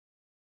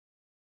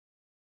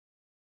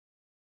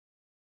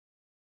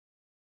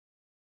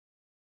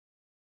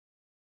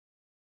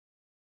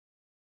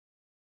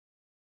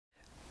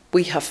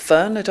we have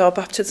fun at our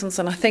baptisms,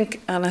 and I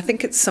think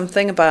it's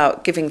something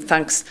about giving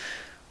thanks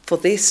for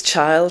this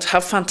child. How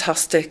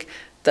fantastic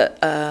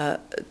that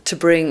to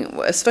bring,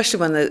 especially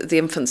when the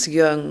infant's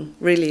young,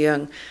 really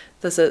young.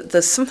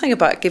 There's something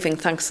about giving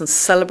thanks and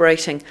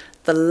celebrating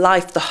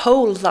the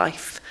whole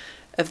life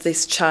of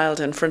this child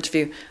in front of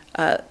you,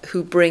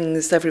 who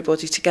brings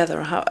everybody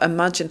together.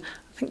 I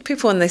think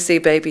people, when they see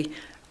a baby,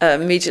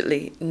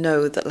 immediately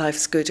know that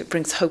life's good. It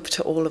brings hope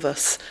to all of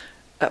us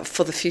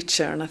for the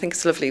future, and I think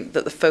it's lovely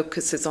that the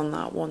focus is on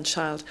that one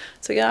child.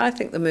 So yeah, I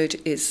think the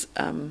mood is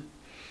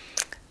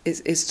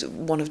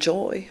one of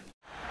joy.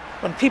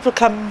 When people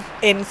come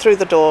in through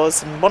the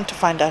doors and want to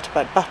find out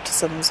about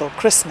baptisms or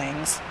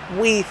christenings,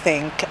 we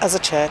think as a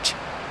church,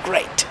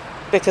 great,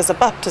 because a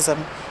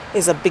baptism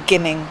is a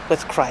beginning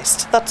with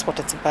Christ. That's what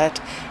it's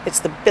about. It's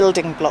the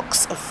building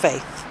blocks of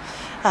faith.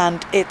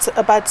 And it's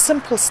about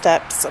simple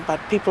steps,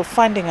 about people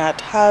finding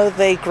out how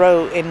they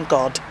grow in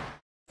God.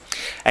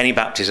 Any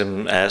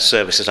baptism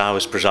service that I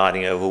was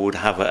presiding over would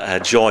have a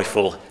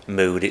joyful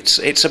mood.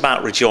 It's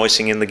about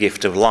rejoicing in the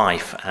gift of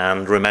life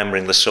and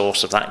remembering the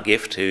source of that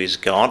gift, who is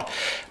God.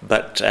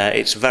 But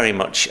it's very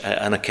much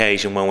an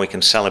occasion when we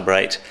can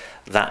celebrate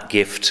that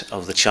gift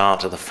of the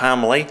child to the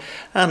family,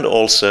 and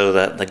also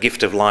the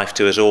gift of life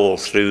to us all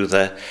through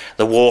the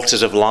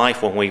waters of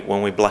life.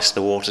 When we bless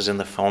the waters in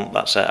the font,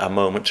 that's a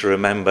moment to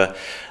remember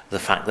the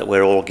fact that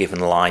we're all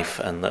given life,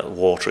 and that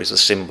water is a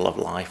symbol of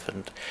life.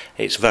 And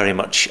it's very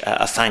much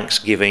a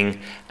thanksgiving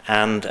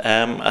and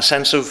a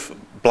sense of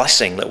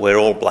blessing, that we're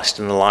all blessed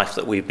in the life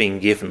that we've been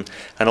given,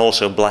 and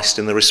also blessed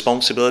in the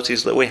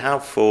responsibilities that we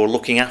have for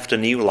looking after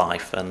new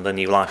life and the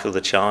new life of the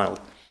child.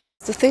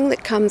 The thing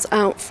that comes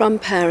out from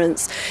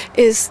parents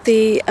is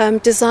the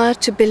desire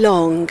to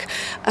belong.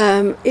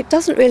 It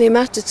doesn't really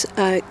matter,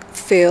 I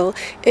feel,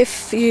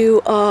 if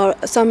you are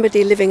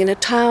somebody living in a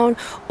town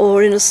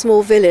or in a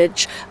small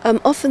village.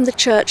 Often the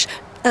church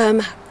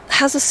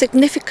has a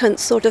significant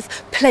sort of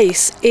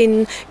place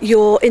in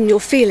your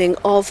feeling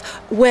of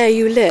where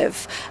you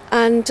live,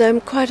 and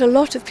quite a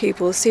lot of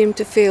people seem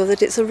to feel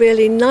that it's a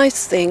really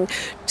nice thing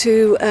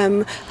to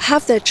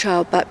have their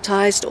child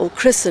baptised or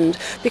christened,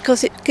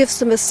 because it gives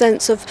them a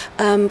sense of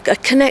a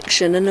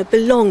connection and a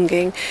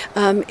belonging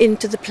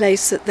into the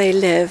place that they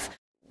live.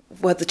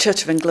 We're the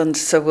Church of England,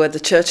 so we're the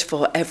church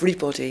for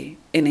everybody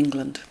in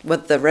England,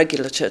 whether they're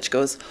regular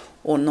churchgoers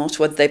or not,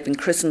 whether they've been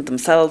christened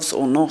themselves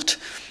or not.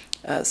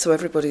 So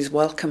everybody's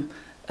welcome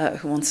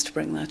who wants to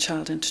bring their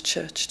child into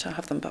church to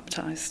have them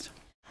baptised.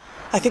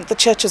 I think the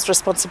church's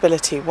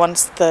responsibility,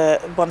 once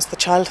the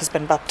child has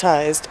been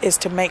baptised, is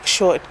to make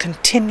sure it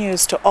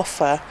continues to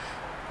offer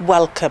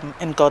welcome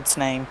in God's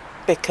name.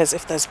 Because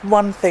if there's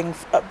one thing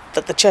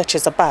that the church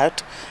is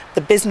about,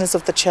 the business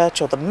of the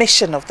church, or the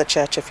mission of the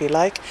church, if you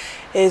like,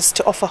 is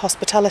to offer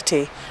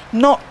hospitality,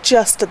 not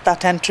just at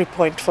that entry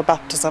point for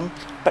baptism,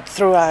 but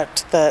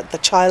throughout the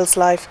child's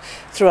life,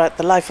 throughout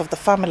the life of the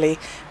family,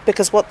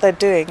 because what they're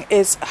doing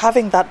is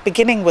having that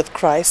beginning with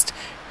Christ,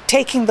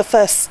 taking the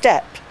first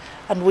step,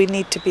 and we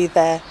need to be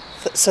there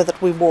so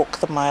that we walk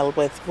the mile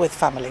with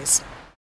families.